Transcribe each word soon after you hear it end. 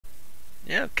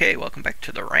Yeah, okay, welcome back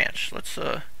to the ranch. Let's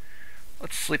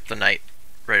sleep the night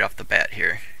right off the bat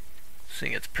here.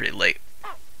 Seeing it's pretty late.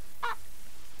 I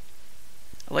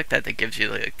like that gives you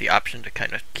like the option to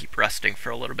kind of keep resting for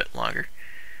a little bit longer.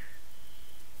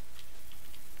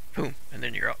 Boom, and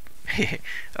then you're up.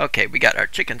 Okay, we got our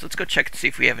chickens. Let's go check and see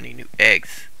if we have any new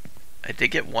eggs. I did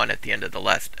get one at the end of the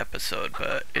last episode,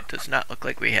 but it does not look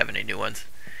like we have any new ones.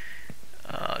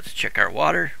 Let's check our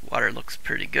water. Water looks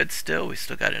pretty good still. We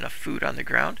still got enough food on the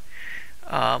ground.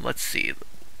 Let's see.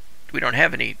 We don't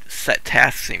have any set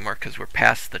tasks anymore because we're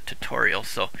past the tutorial.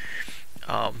 So,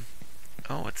 oh,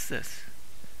 what's this?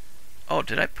 Oh,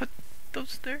 did I put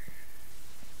those there?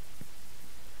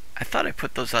 I thought I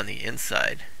put those on the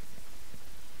inside.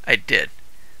 I did,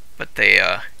 but they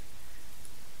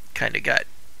kind of got.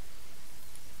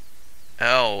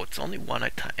 Oh, it's only one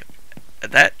at a time.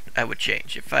 That I would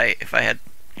change if I had,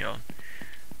 you know,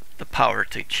 the power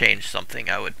to change something.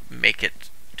 I would make it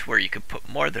to where you could put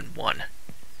more than one.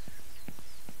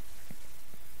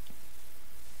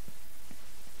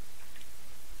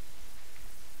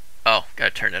 Oh,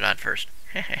 gotta turn it on first.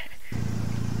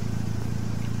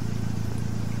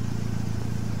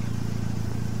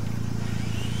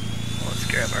 Let's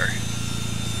grab our.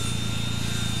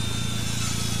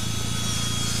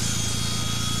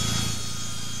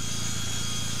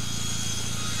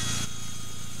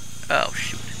 Oh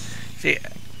shoot! See,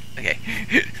 okay.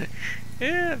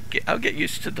 Yeah, I'll get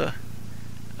used to the.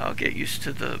 I'll get used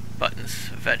to the buttons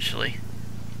eventually.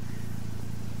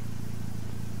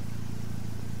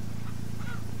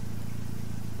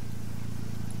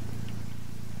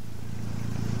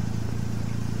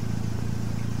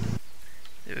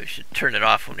 We should turn it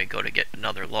off when we go to get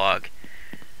another log.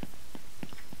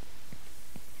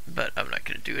 But I'm not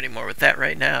going to do any more with that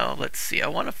right now. Let's see. I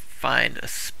want to find a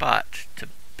spot to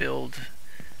build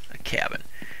a cabin.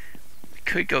 We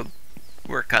could go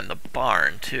work on the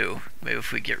barn too. Maybe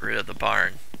if we get rid of the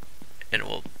barn and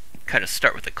we'll kind of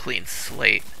start with a clean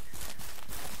slate.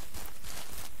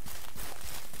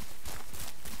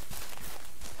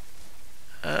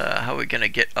 How are we going to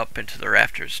get up into the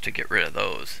rafters to get rid of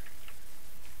those?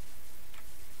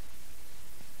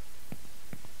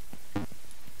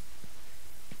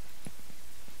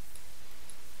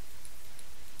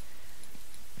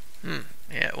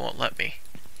 Yeah, it won't let me.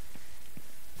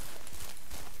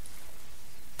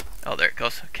 Oh, there it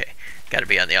goes. Okay. Gotta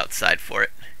be on the outside for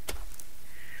it.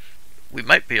 We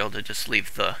might be able to just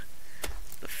leave the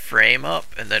frame up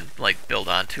and then, like, build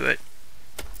onto it.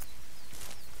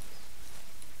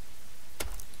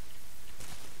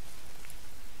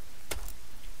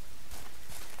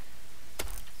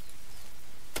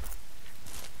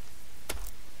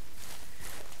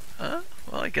 Well,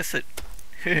 I guess it...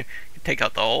 Take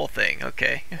out the whole thing,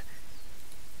 okay.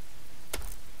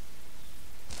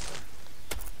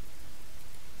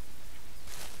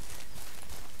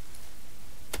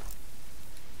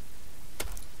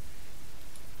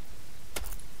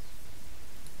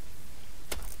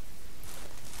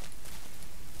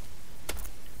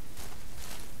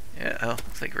 Yeah, oh,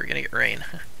 looks like we're gonna get rain.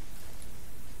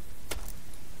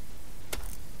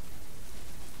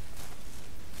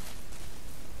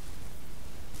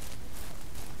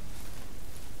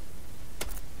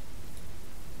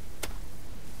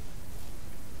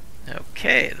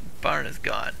 Okay, the barn is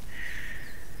gone.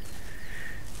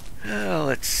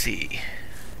 Let's see.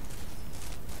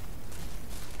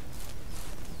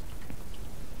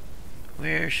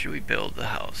 Where should we build the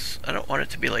house? I don't want it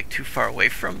to be like too far away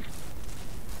from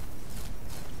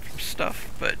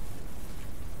stuff, but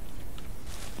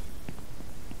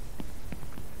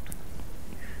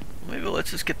maybe let's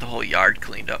just get the whole yard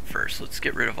cleaned up first. Let's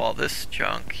get rid of all this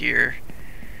junk here.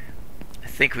 I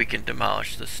think we can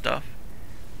demolish this stuff.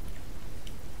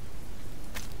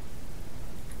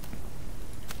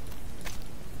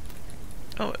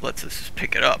 Oh, it lets us just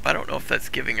pick it up. I don't know if that's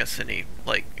giving us any,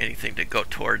 like, anything to go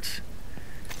towards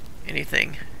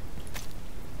anything.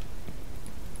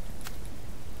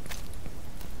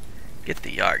 Get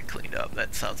the yard cleaned up.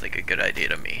 That sounds like a good idea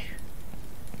to me.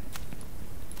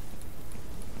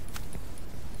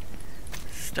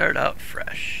 Start out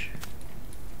fresh.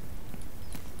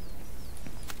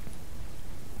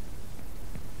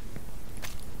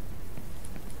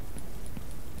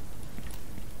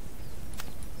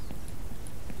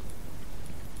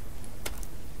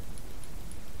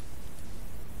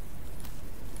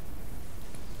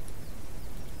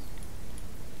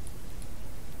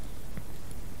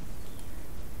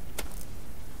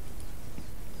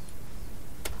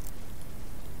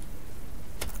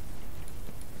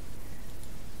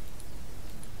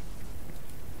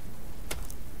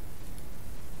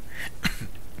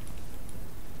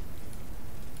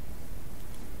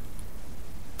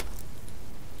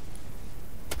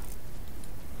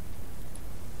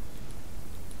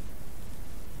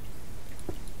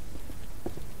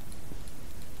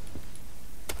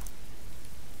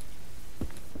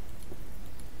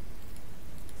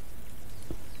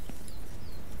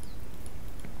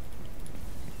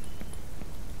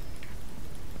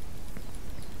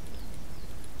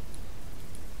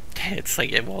 It's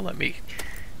like it won't let me.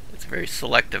 It's very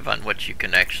selective on what you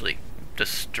can actually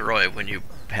destroy when you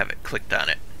have it clicked on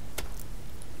it.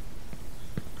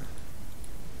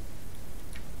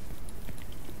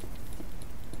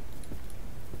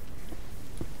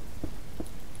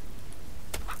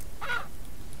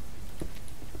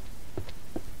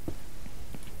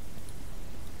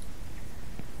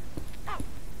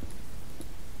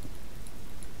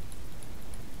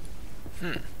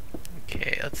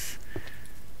 Okay, let's...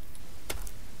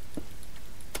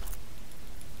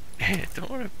 I don't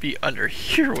want to be under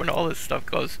here when all this stuff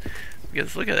goes,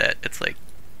 because look at that, it's like,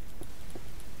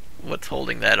 what's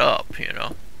holding that up, you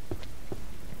know?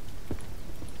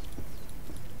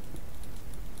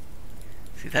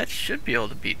 See, that should be able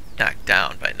to be knocked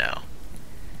down by now.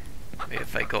 Maybe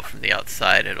if I go from the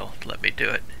outside, it'll let me do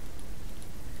it.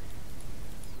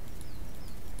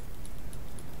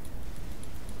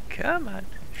 Come on.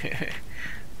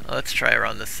 Well, let's try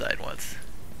around this side once.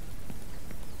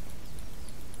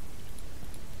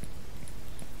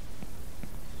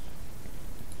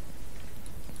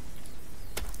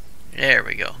 There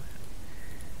we go.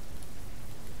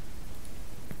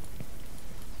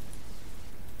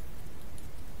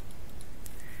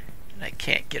 And I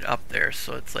can't get up there,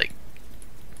 so it's like...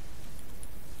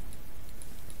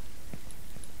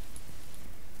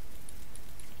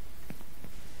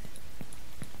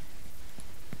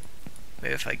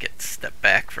 Maybe if I get step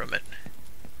back from it.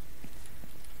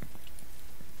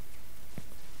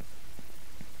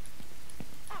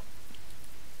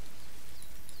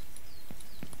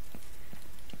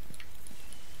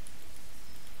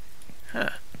 Huh.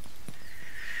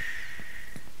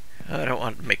 I don't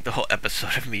want to make the whole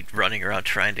episode of me running around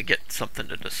trying to get something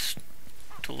to just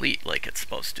delete like it's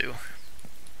supposed to.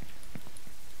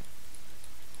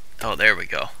 Oh, there we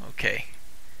go. Okay.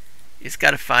 You just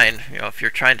gotta find, you know, if you're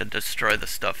trying to destroy the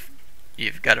stuff,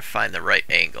 you've got to find the right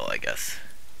angle, I guess.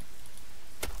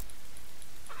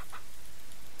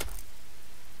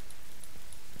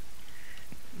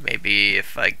 Maybe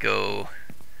if I go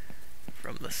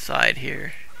from the side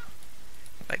here,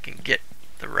 if I can get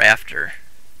the rafter.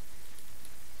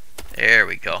 There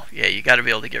we go. Yeah, you got to be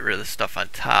able to get rid of the stuff on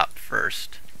top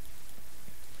first.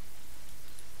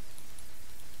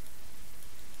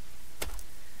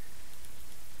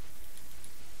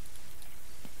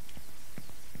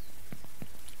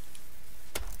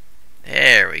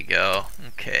 There we go.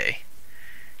 Okay.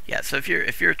 Yeah, so if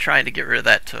you're trying to get rid of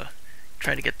that,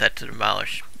 trying to get that to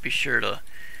demolish, be sure to,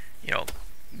 you know,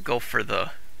 go for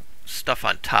the stuff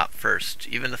on top first.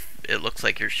 Even if it looks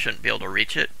like you shouldn't be able to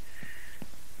reach it,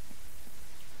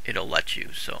 it'll let you.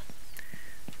 So,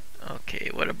 okay,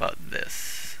 what about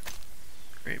this?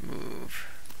 Remove.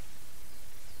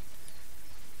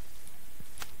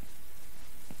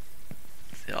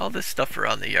 See, all this stuff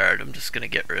around the yard, I'm just gonna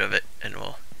get rid of it, and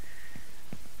we'll...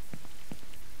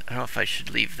 I don't know if I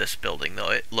should leave this building though.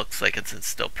 It looks like it's in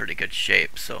still pretty good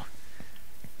shape, so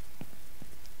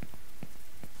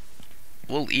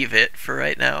we'll leave it for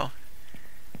right now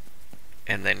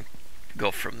and then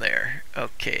go from there.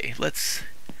 Okay, let's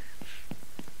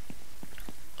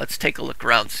take a look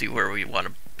around, see where we want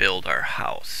to build our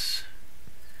house.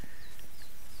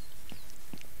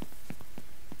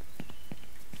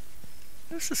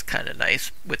 This is kind of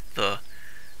nice with the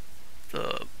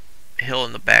hill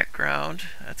in the background.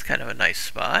 That's kind of a nice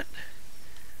spot.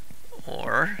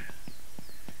 Or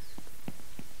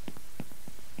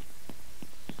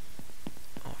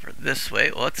over this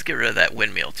way. Well, let's get rid of that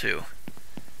windmill too,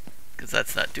 because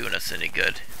that's not doing us any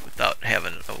good without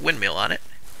having a windmill on it.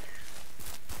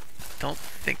 Don't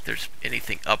think there's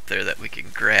anything up there that we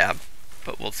can grab,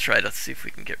 but we'll try to see if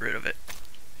we can get rid of it.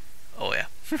 Oh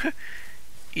yeah.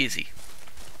 Easy.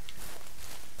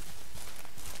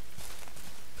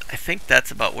 I think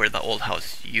that's about where the old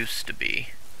house used to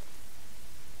be.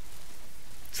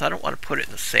 So I don't want to put it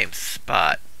in the same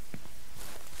spot.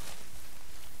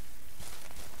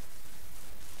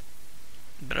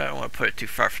 But I don't want to put it too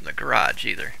far from the garage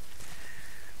either.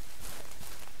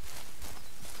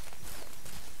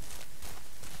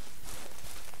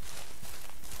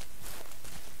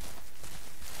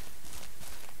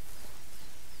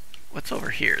 What's over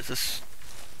here? Is this...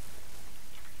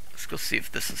 Let's go see if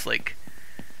this is like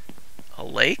a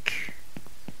lake.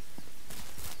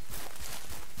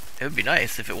 It would be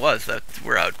nice if it was. That's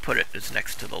where I would put it, is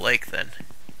next to the lake then.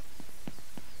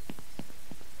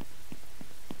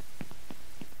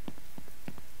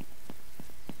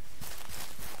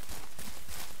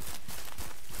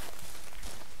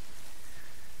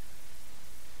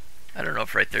 I don't know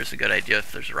if right there's a good idea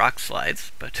if there's rock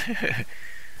slides, but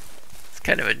it's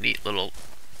kind of a neat little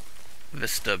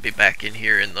vista. Be back in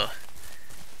here in the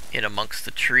in amongst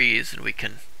the trees, and we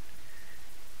can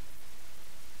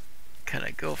kind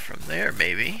of go from there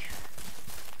maybe.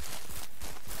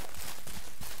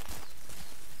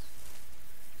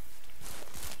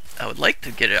 I would like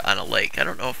to get it on a lake. I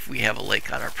don't know if we have a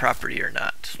lake on our property or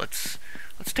not. Let's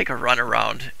take a run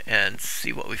around and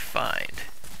see what we find.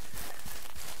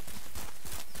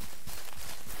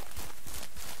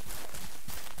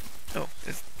 Oh,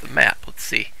 it's the map. Let's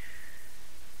see.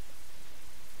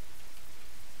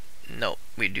 No,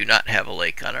 we do not have a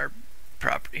lake on our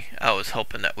property. I was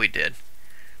hoping that we did.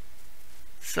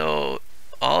 So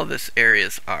all this area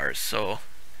is ours. So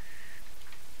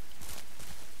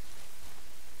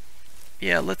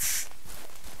yeah, let's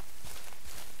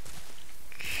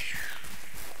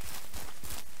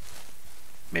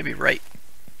maybe right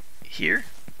here.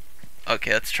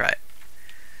 Okay, let's try it.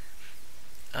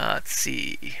 Let's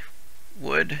see.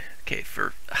 Wood. Okay,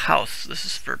 for house. This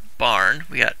is for barn.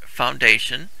 We got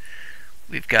foundation.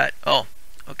 We've got, oh,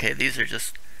 okay, these are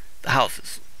just the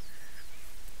houses.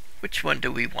 Which one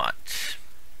do we want?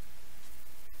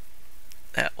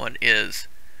 That one is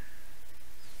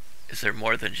there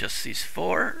more than just these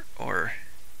four, or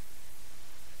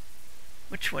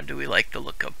which one do we like the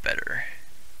look of better?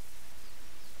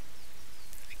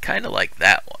 I kind of like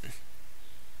that one.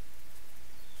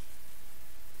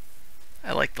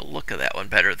 I like the look of that one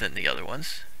better than the other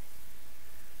ones.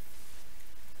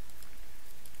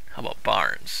 How about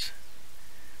barns?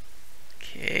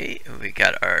 Okay, and we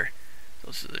got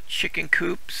those are the chicken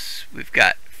coops. We've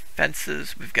got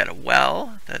fences. We've got a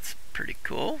well. That's pretty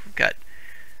cool. We've got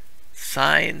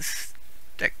signs,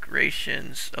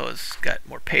 decorations. Oh, it's got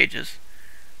more pages.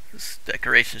 This is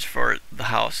decorations for the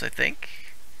house, I think.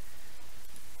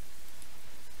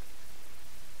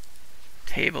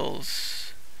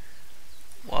 Tables,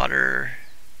 water,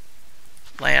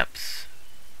 lamps,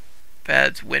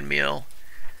 beds, windmill,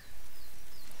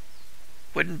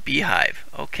 wooden beehive.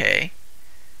 Okay.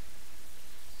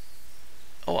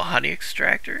 Oh, a honey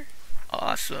extractor.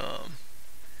 Awesome.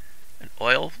 An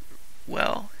oil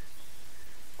well.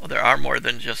 Oh, there are more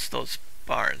than just those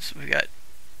barns. We got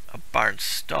a barn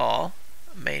stall,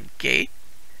 a main gate.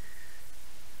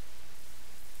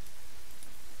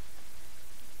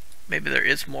 Maybe there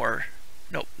is more.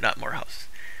 Nope, not more houses.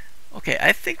 Okay,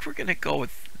 I think we're gonna go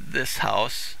with this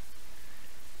house.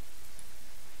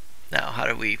 Now, how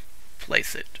do we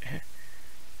place it?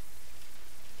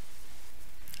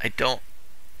 I don't.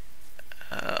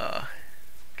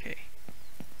 Okay.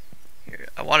 Here,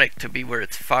 I want it to be where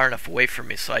it's far enough away from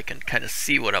me so I can kind of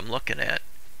see what I'm looking at.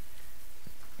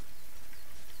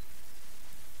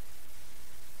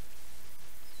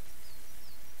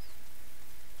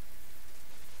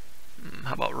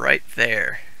 How about right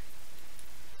there?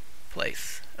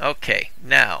 Place. Okay,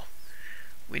 now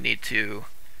we need to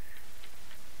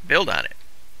build on it,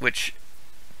 which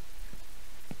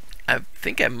I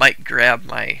think I might grab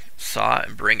my saw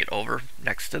and bring it over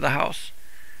next to the house,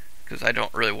 because I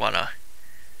don't really want to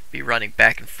be running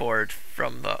back and forth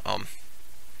from the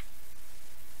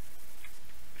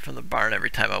barn every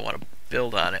time I want to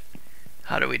build on it.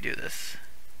 How do we do this?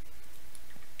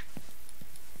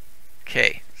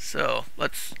 Okay, so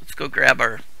let's go grab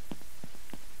our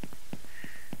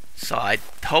saw.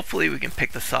 Hopefully we can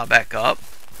pick the saw back up.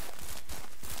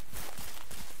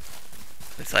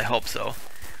 At least I hope so.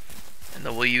 And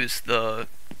then we'll use the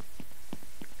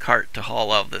cart to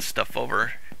haul all this stuff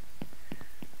over.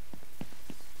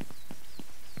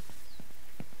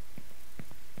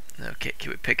 Okay,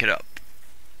 can we pick it up?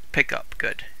 Pick up,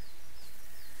 good.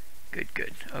 Good,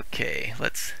 good. Okay,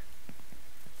 let's...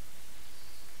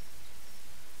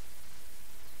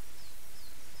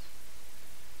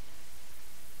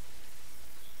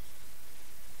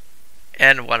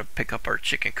 And want to pick up our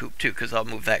chicken coop too, because I'll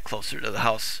move that closer to the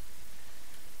house.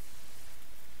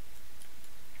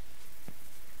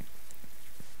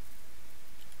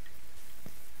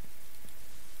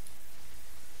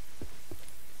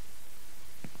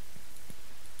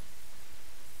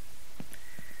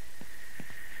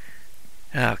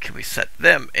 How can we set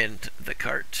them into the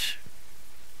cart?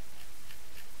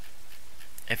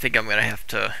 I think I'm going to have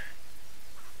to...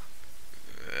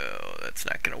 Oh, that's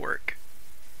not going to work.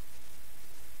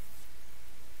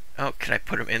 Oh, can I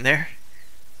put them in there?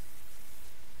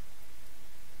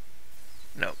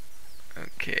 No.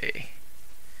 Okay.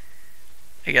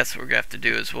 I guess what we're going to have to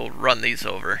do is we'll run these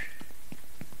over.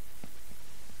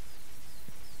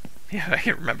 Yeah, I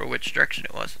can't remember which direction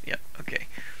it was. Yep, okay.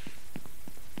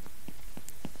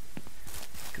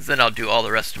 Because then I'll do all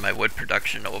the rest of my wood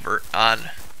production over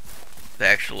on the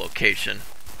actual location.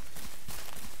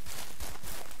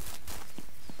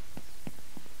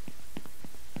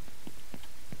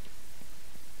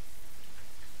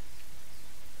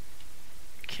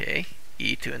 Okay,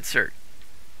 E to insert.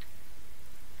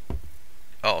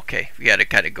 Oh, okay, we gotta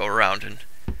kind of go around and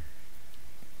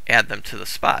add them to the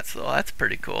spots. So that's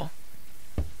pretty cool.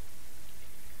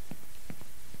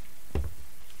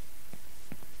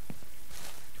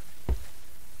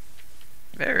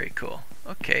 Very cool.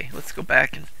 Okay, let's go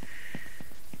back and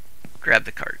grab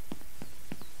the cart.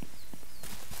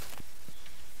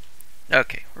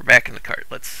 Okay, we're back in the cart.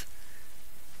 Let's...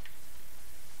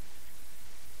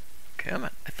 Okay, I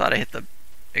thought I hit the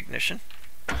ignition.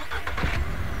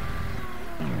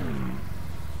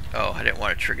 Oh, I didn't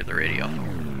want to trigger the radio.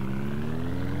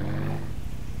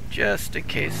 Just in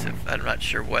case, if I'm not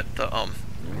sure what the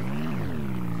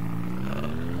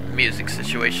music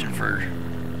situation for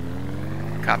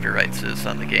copyrights is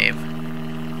on the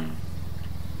game.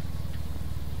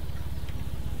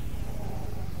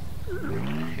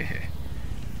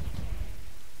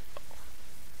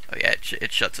 Oh yeah,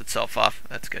 it shuts itself off.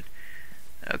 That's good.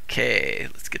 Okay,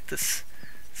 let's get this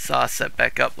saw set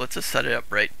back up. Let's just set it up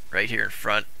right here in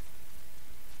front.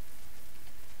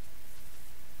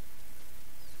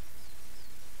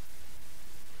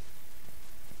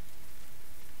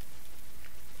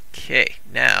 Okay,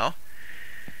 now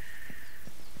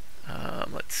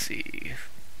let's see.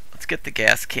 Let's get the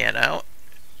gas can out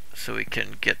so we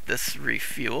can get this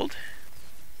refueled.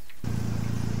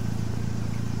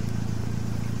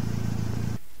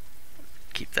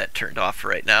 Keep that turned off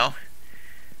right now.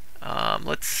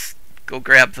 Let's go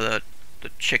grab the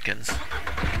chickens. See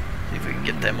if we can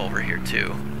get them over here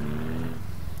too.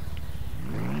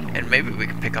 And maybe we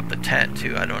can pick up the tent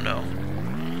too, I don't know.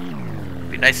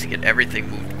 It'd be nice to get everything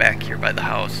moved back here by the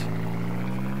house.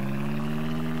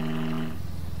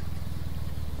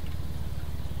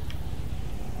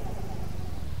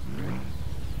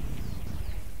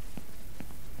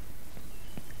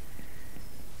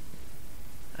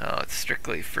 Oh, it's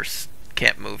strictly for...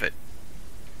 can't move it.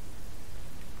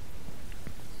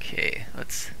 Okay,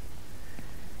 let's...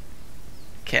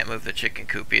 Can't move the chicken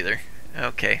coop either.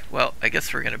 Okay, well, I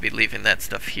guess we're going to be leaving that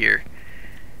stuff here.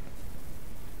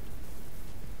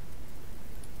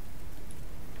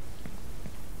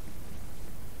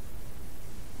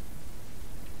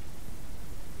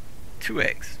 Two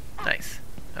eggs. Nice.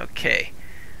 Okay.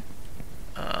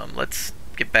 Let's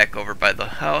get back over by the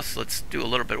house. Let's do a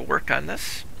little bit of work on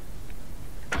this.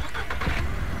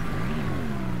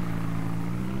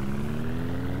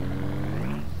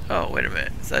 Oh, wait a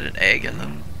minute. Is that an egg in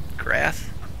the grass?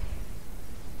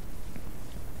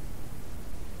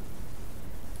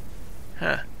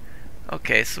 Huh.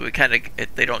 Okay, so we kind of...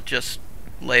 they don't just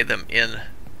lay them in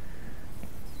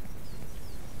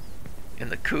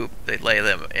the coop. They lay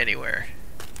them anywhere.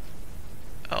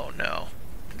 Oh no.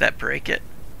 Did that break it?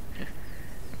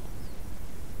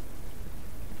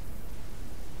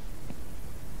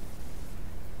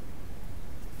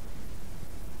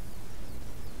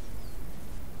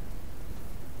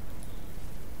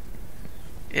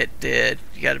 It did.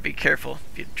 You gotta be careful.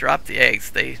 If you drop the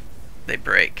eggs, they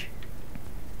break.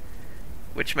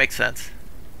 Which makes sense.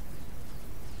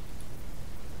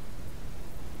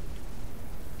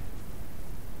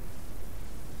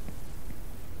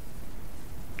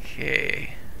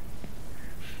 Okay.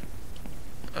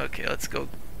 Okay, let's go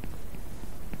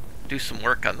do some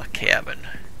work on the cabin.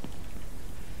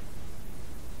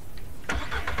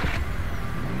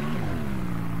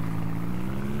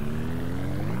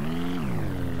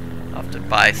 I'll have to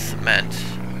buy cement.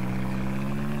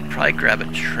 Probably grab a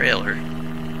trailer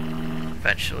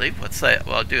eventually. What's that?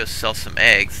 What I'll do is sell some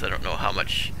eggs. I don't know how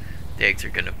much the eggs are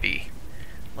gonna be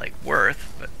like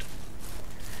worth, but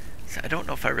I don't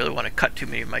know if I really want to cut too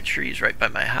many of my trees right by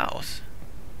my house.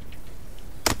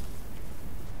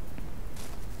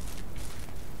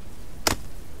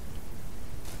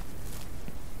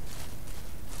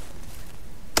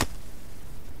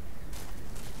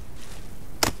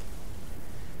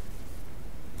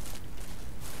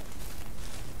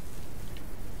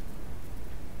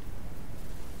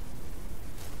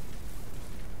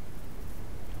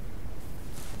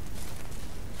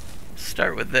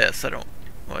 Start with this. I don't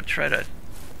want to try to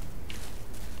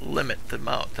limit the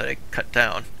amount that I cut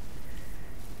down.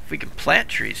 If we can plant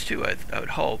trees too, I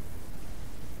would hope.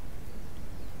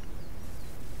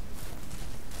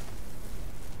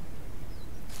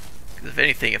 Because if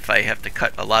anything, if I have to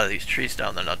cut a lot of these trees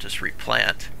down, then I'll just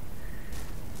replant.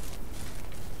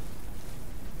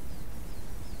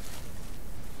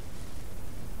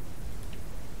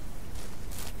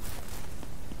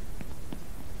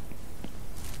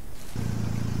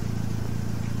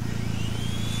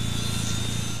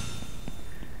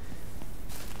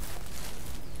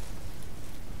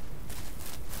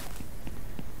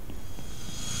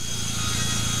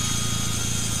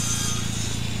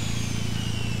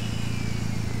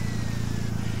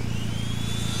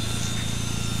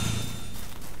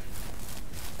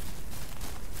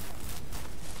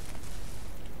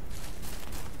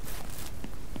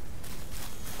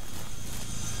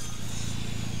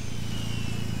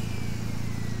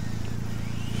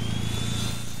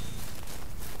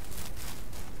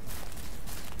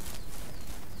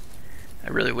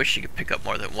 really wish you could pick up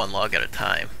more than one log at a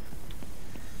time,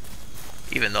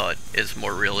 even though it is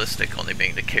more realistic only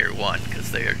being to carry one,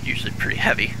 because they are usually pretty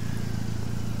heavy.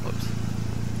 Whoops.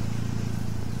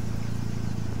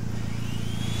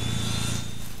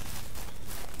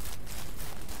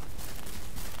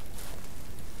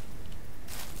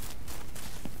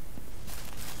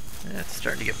 It's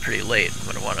starting to get pretty late. I'm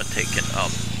going to want to take it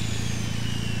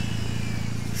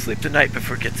sleep tonight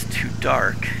before it gets too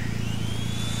dark.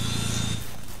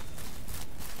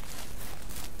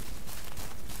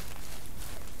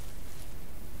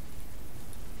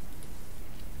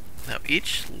 Now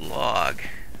each log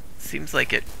seems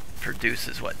like it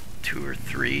produces, what, 2 or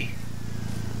 3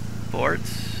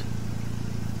 boards?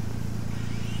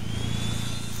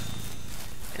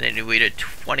 And then we did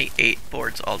 28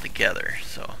 boards altogether,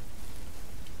 so.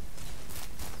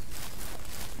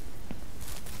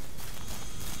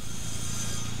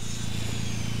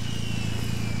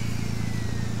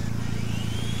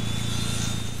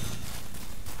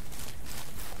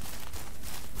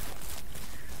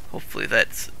 Hopefully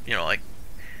that's, you know, like,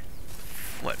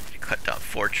 what, you cut down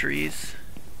 4 trees?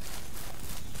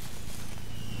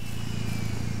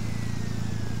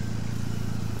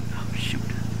 Oh, shoot.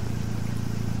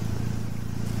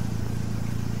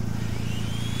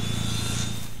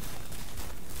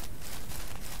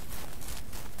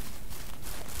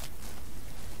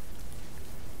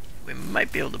 We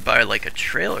might be able to buy, like, a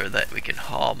trailer that we can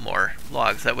haul more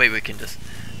logs. That way we can just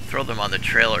throw them on the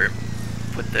trailer and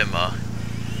put them,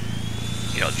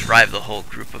 you know, drive the whole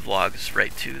group of logs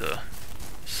right to the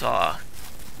saw.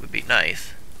 Would be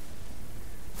nice.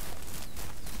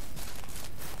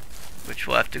 Which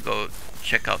we'll have to go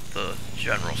check out the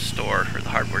general store or the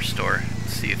hardware store and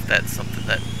see if that's something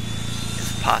that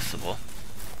is possible.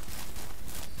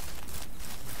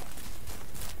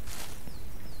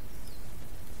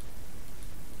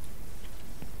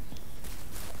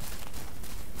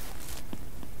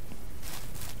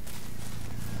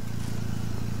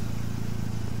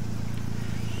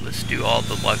 Let's do all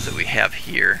the logs that we have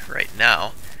here right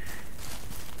now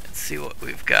and see what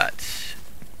we've got.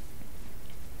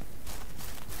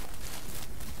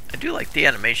 I do like the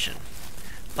animation.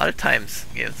 A lot of times,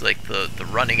 you know, it's like the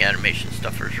running animation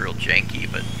stuff is real janky,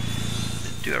 but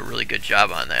they do a really good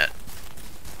job on that.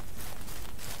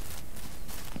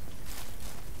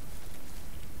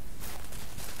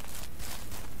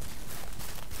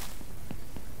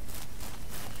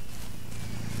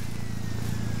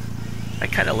 I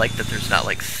kind of like that there's not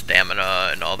like stamina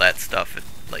and all that stuff.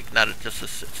 Like not just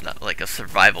it's not like a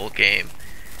survival game.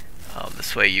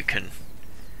 This way you can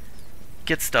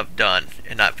get stuff done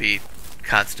and not be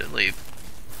constantly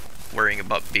worrying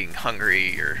about being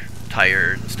hungry or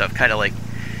tired and stuff. Kind of like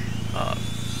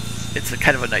it's a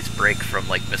kind of a nice break from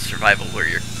like Miss Survival where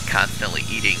you're constantly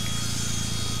eating.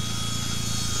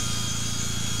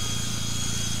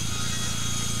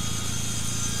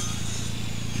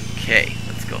 Okay,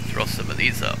 let's go throw some of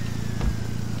these up.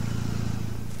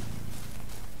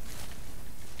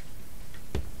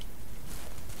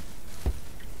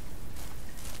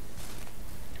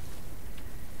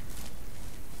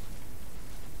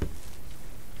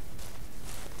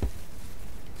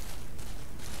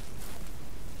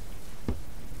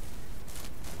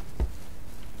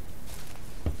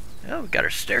 Oh, we got our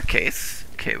staircase.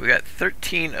 Okay, we got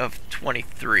 13 of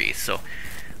 23, so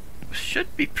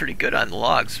should be pretty good on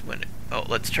logs when it, oh,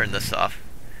 let's turn this off.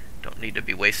 Don't need to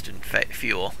be wasting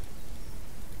fuel.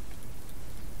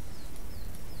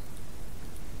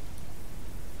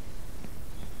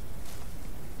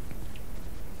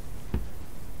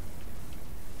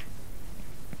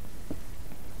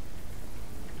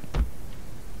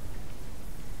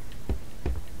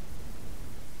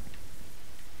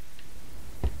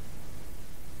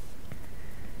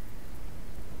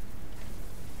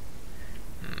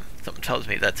 Something tells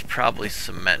me that's probably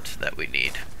cement that we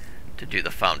need to do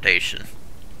the foundation.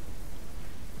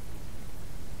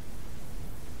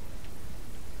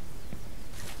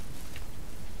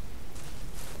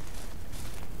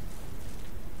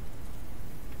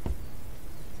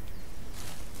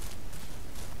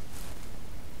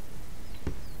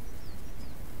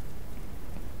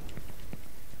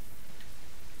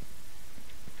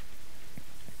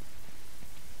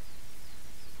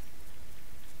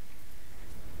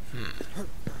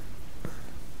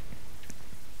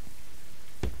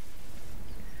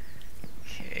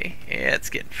 Okay, yeah, it's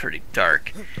getting pretty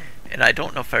dark, and I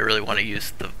don't know if I really want to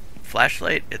use the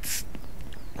flashlight. It's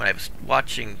when I was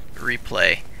watching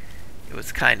replay, it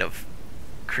was kind of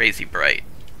crazy bright.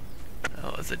 Oh,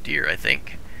 it was a deer, I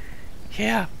think.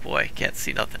 Yeah, boy, can't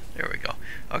see nothing. There we go.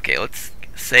 Okay, let's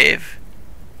save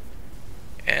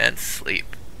and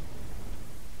sleep.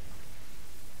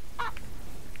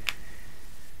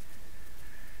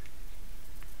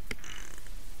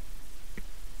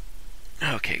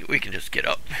 Okay, we can just get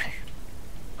up.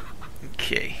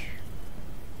 Okay.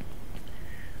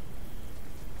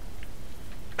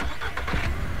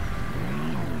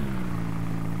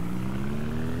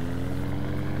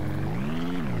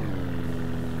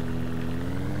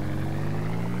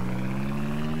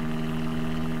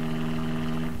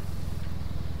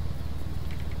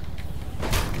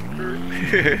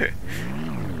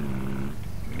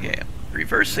 Okay,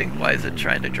 reversing. Why is it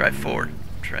trying to drive forward?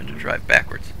 I'm trying to drive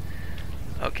backwards.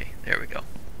 Okay, there we go.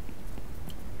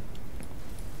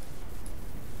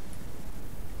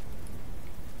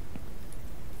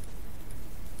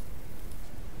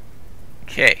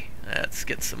 Okay, let's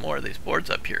get some more of these boards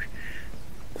up here.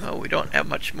 Oh, we don't have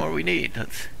much more we need.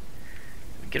 Let's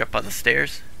get up on the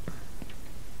stairs.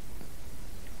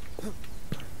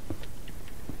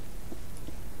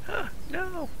 Huh,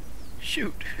 no.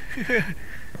 Shoot.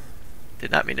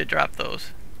 Did not mean to drop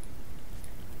those.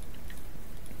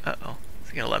 Uh-oh.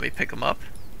 Is it going to let me pick them up?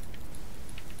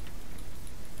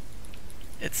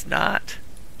 It's not.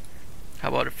 How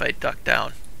about if I duck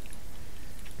down?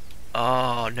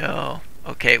 Oh, no.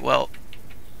 Okay, well,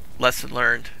 lesson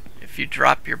learned. If you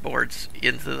drop your boards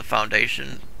into the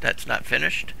foundation that's not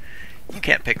finished, you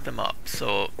can't pick them up.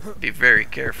 So be very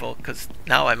careful, because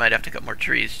now I might have to cut more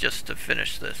trees just to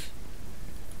finish this.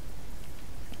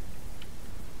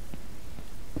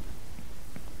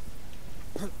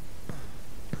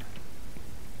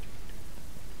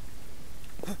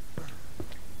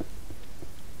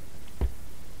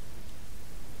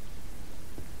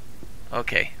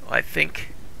 Okay, well, I think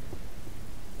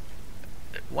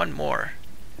one more.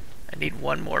 I need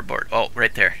one more board. Oh,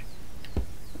 right there.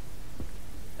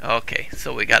 Okay,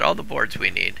 so we got all the boards we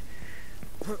need.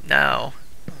 Now,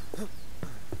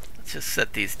 let's just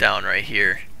set these down right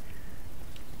here.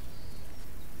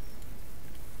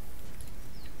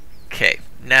 Okay,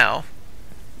 now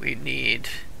we need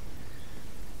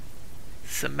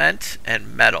cement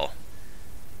and metal.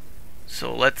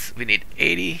 So we need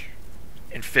 80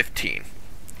 and 15.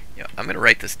 Yeah, I'm gonna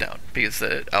write this down because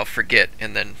I'll forget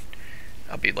and then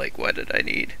I'll be like, what did I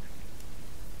need?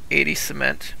 80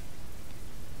 cement,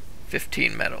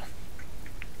 15 metal.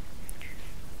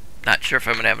 Not sure if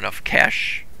I'm gonna have enough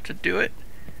cash to do it,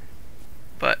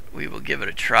 but we will give it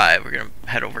a try. We're gonna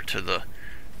head over to the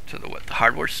the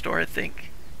hardware store, I think.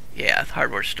 Yeah, the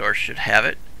hardware store should have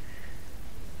it.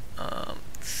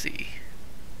 Let's see.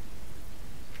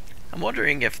 I'm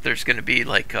wondering if there's gonna be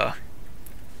like a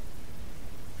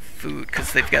food,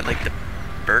 because they've got like the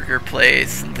burger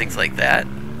place and things like that,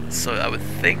 so I would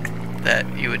think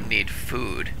that you would need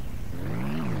food.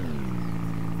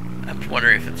 I'm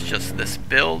wondering if it's just this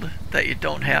build that you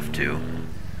don't have to,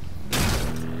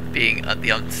 being the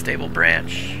unstable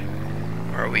branch,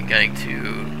 or are we going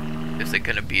to, is it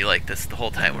going to be like this the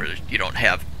whole time where you don't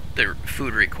have the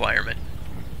food requirement?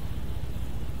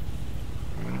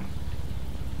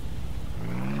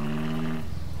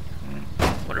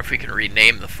 Wonder if we can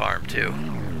rename the farm too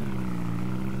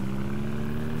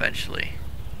eventually.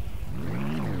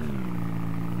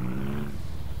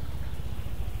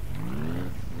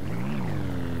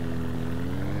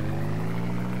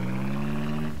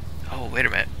 Oh, wait a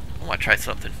minute. I want to try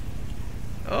something.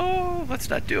 Oh, let's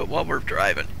not do it while we're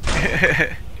driving.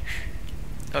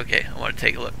 Okay, I want to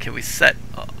take a look. Can we set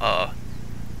a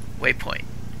waypoint?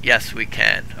 Yes, we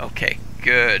can. Okay,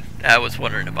 good. I was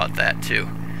wondering about that too.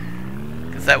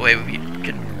 Because that way we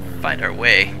can find our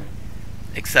way.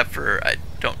 Except for, I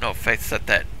don't know if I set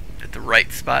that at the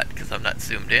right spot because I'm not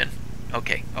zoomed in.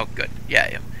 Okay, oh good. Yeah,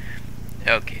 I am.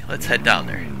 Okay, let's head down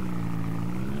there.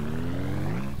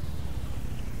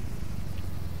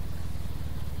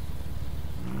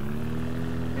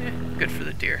 Good for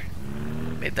the deer.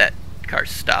 Made that car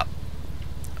stop.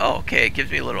 Oh, okay, it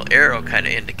gives me a little arrow kind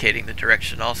of indicating the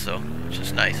direction also, which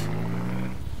is nice.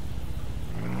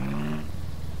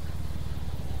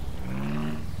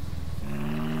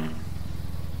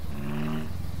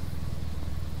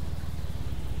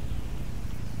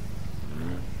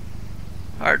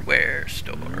 Hardware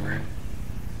store.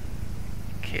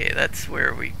 Okay, that's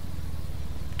where we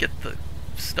get the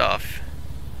stuff.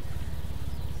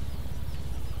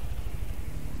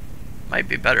 Might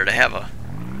be better to have a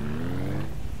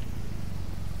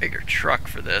bigger truck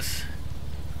for this.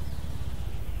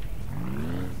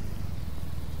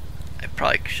 I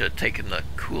probably should have taken the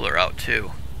cooler out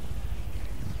too.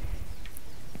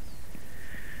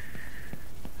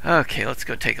 Okay, let's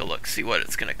go take a look, see what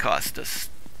it's going to cost us.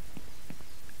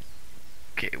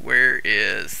 Okay, where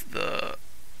is the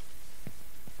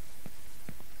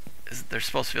there's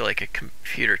supposed to be like a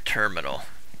computer terminal.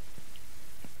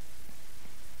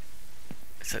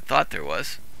 As I thought there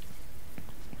was.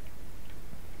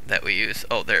 That we use.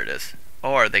 Oh, there it is.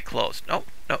 Oh, are they closed? Nope,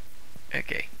 nope.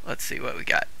 Okay, let's see what we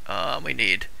got. We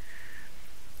need...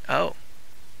 Oh.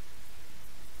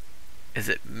 Is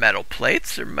it metal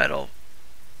plates or metal...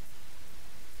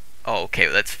 Oh, okay,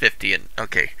 well, that's 50 and...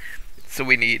 Okay, so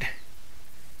we need...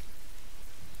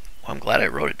 Well, I'm glad I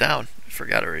wrote it down. I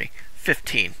forgot already.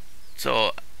 15.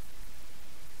 So,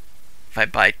 if I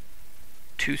buy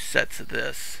 2 sets of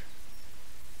this,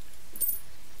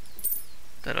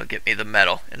 that'll get me the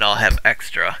metal, and I'll have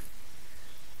extra.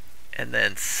 And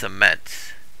then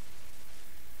cement.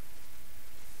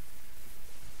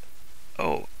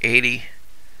 Oh, 80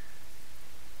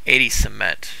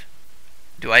 cement.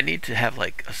 Do I need to have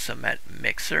like a cement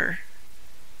mixer?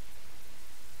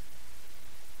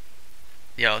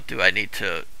 You know, do I need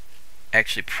to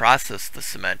actually process the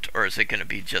cement, or is it going to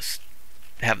be just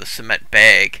have the cement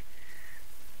bag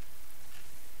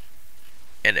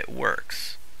and it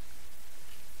works?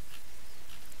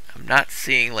 I'm not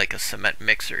seeing like a cement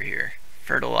mixer here.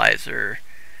 Fertilizer,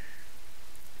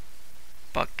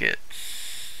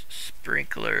 buckets,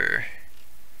 sprinkler,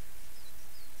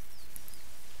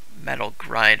 metal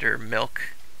grinder, milk,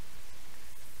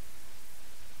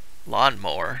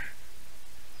 lawnmower.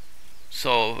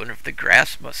 So if the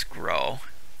grass must grow,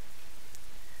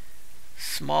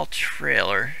 small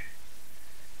trailer.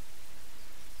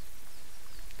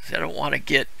 See, I don't want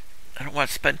to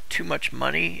spend too much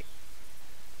money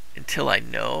until I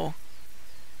know.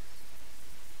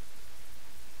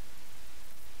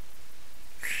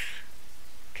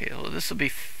 Okay, well this will be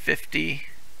 50.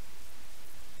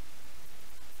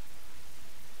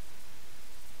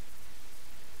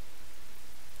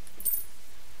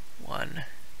 One.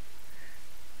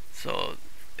 So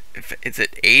if it's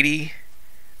at 80,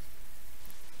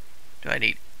 do I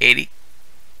need 80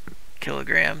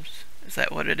 kilograms? Is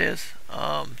that what it is?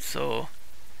 So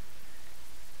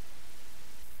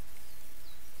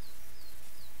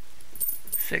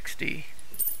 60,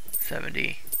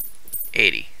 70,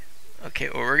 80. Okay,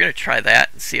 well we're gonna try that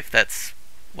and see if that's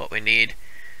what we need.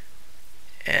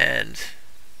 And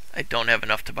I don't have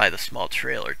enough to buy the small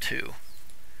trailer too.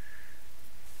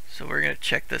 So we're gonna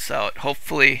check this out.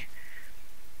 Hopefully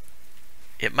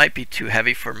it might be too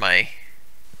heavy for my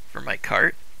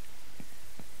cart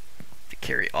to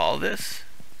carry all this.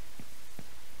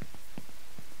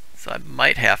 So I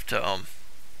might have to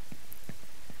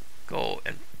go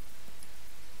and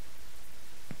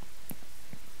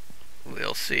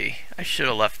we'll see. I should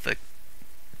have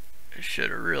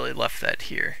really left that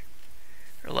here,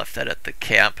 or left that at the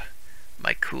camp,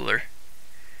 my cooler.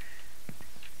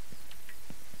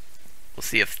 We'll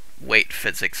see if weight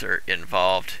physics are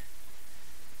involved.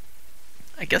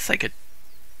 I guess I could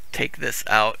take this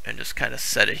out and just kind of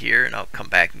set it here, and I'll come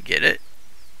back and get it.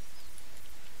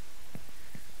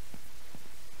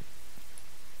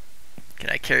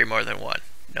 Can I carry more than one?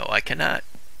 No, I cannot.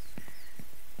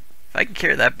 If I can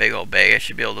carry that big old bag, I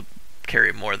should be able to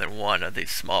carry more than one of these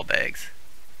small bags.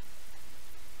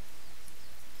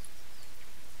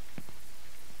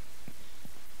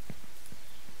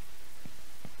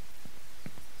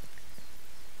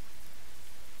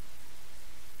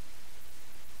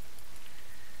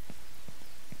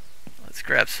 Let's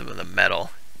grab some of the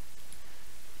metal.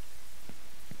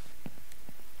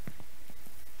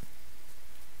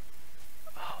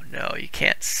 Oh no, you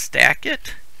can't stack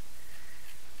it?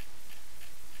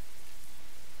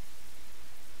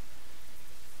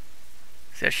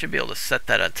 See, I should be able to set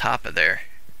that on top of there.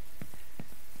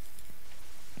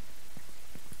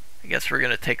 I guess we're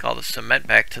going to take all the cement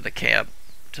back to the camp,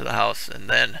 to the house, and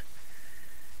then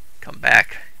come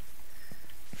back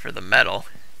for the metal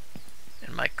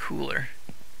in my cooler.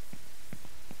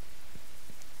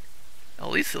 At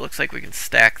least it looks like we can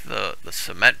stack the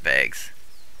cement bags.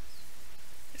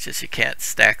 It's just you can't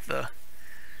stack the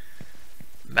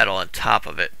metal on top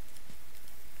of it.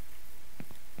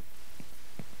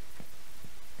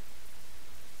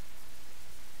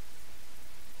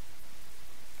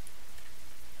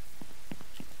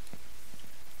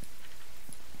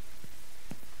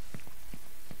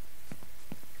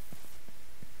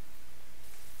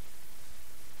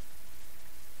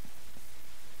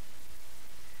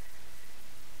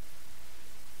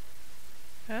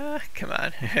 Come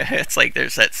on. It's like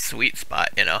there's that sweet spot,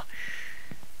 you know.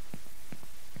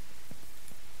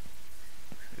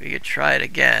 We could try it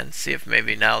again, see if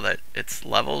maybe now that it's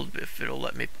leveled, if it'll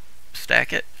let me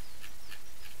stack it.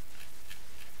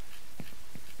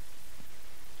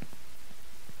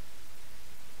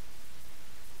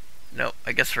 No,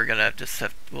 I guess we're gonna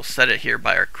we'll set it here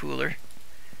by our cooler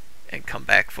and come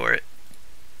back for it.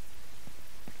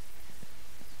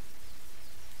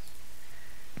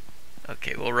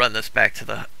 Okay, we'll run this back to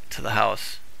the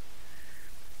house.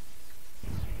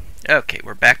 Okay,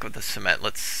 we're back with the cement.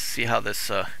 Let's see how this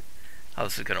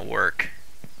is gonna work.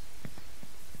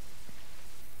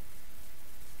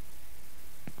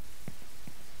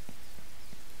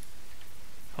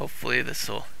 Hopefully that's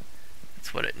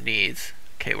what it needs.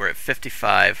 Okay, we're at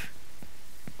 55.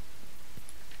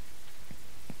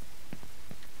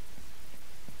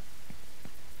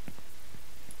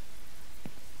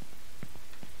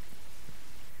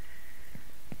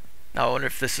 Now I wonder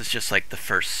if this is just like the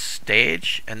first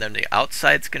stage and then the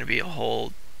outside's going to be a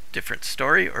whole different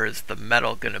story, or is the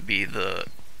metal going to be the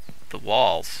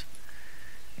walls?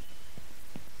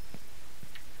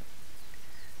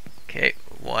 Okay,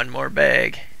 one more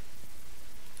bag.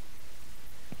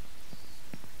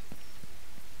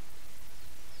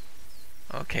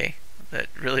 Okay, that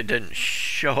really didn't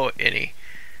show any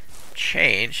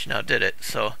change, now did it?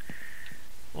 So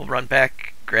we'll run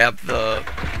back, grab the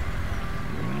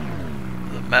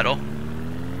metal,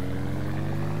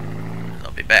 and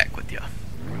I'll be back with you.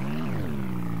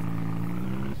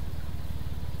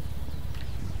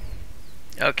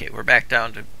 Okay, we're back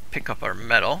down to pick up our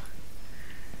metal.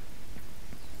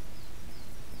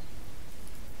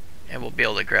 And we'll be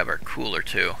able to grab our cooler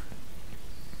too.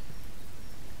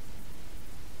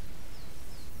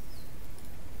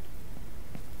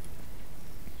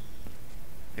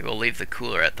 Maybe we'll leave the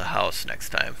cooler at the house next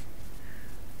time,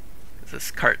 because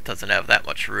this cart doesn't have that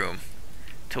much room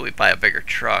until we buy a bigger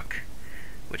truck,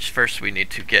 which first we need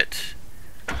to get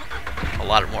a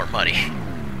lot more money.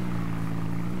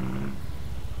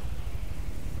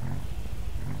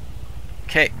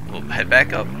 Okay, we'll head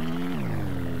back up.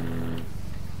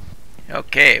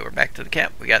 Okay, we're back to the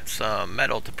camp. We got some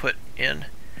metal to put in.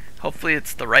 Hopefully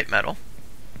it's the right metal.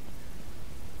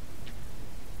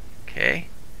 Okay.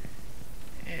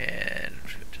 And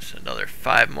just another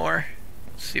 5 more.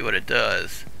 Let's see what it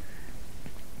does.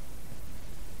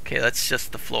 Okay, that's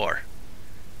just the floor.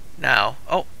 Now,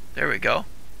 oh, there we go.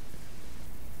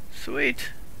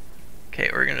 Sweet. Okay,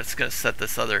 we're just gonna set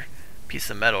this other piece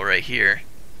of metal right here.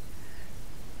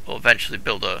 We'll eventually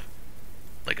build a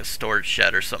storage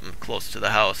shed or something close to the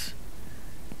house.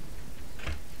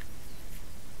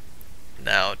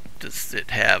 Now, does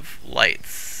it have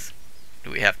lights?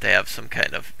 Do we have to have some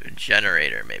kind of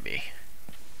generator maybe?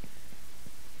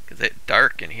 Because it's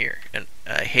dark in here, and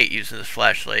I hate using this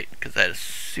flashlight because that is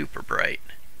super bright.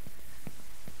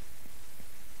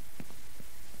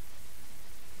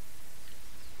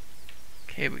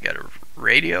 Okay, we got a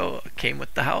radio. It came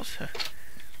with the house.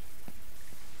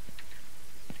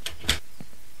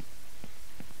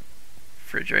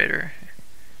 Refrigerator.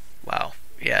 Wow.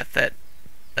 Yeah, that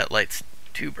light's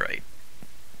too bright.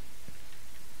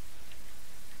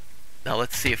 Now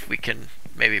let's see if we can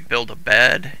maybe build a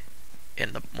bed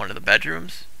in one of the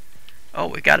bedrooms. Oh,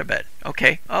 we got a bed.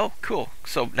 Okay. Oh, cool.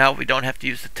 So now we don't have to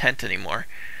use the tent anymore.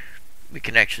 We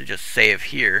can actually just save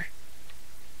here,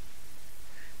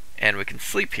 and we can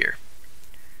sleep here.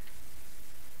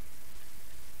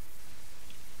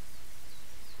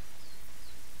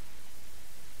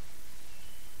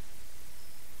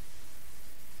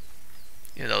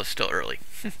 Even though it's still early.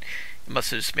 It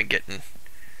must have just been getting...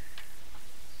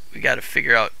 We gotta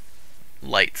figure out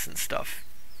lights and stuff.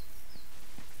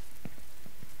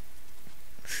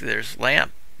 See, there's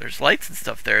lights and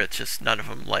stuff there, it's just none of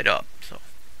them light up, so.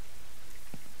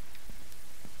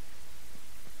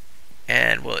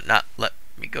 And will it not let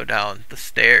me go down the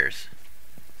stairs?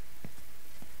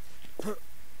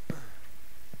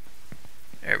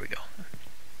 There we go.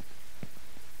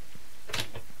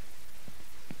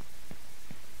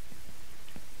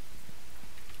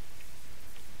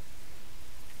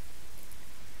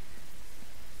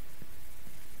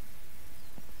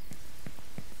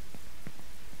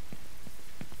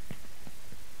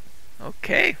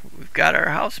 Okay, we've got our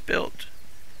house built.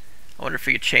 I wonder if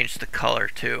we could change the color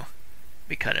too.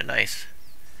 Be kind of nice.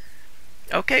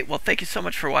 Okay, well, thank you so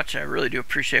much for watching. I really do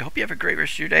appreciate it. Hope you have a great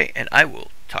rest of your day, and I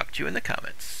will talk to you in the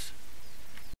comments.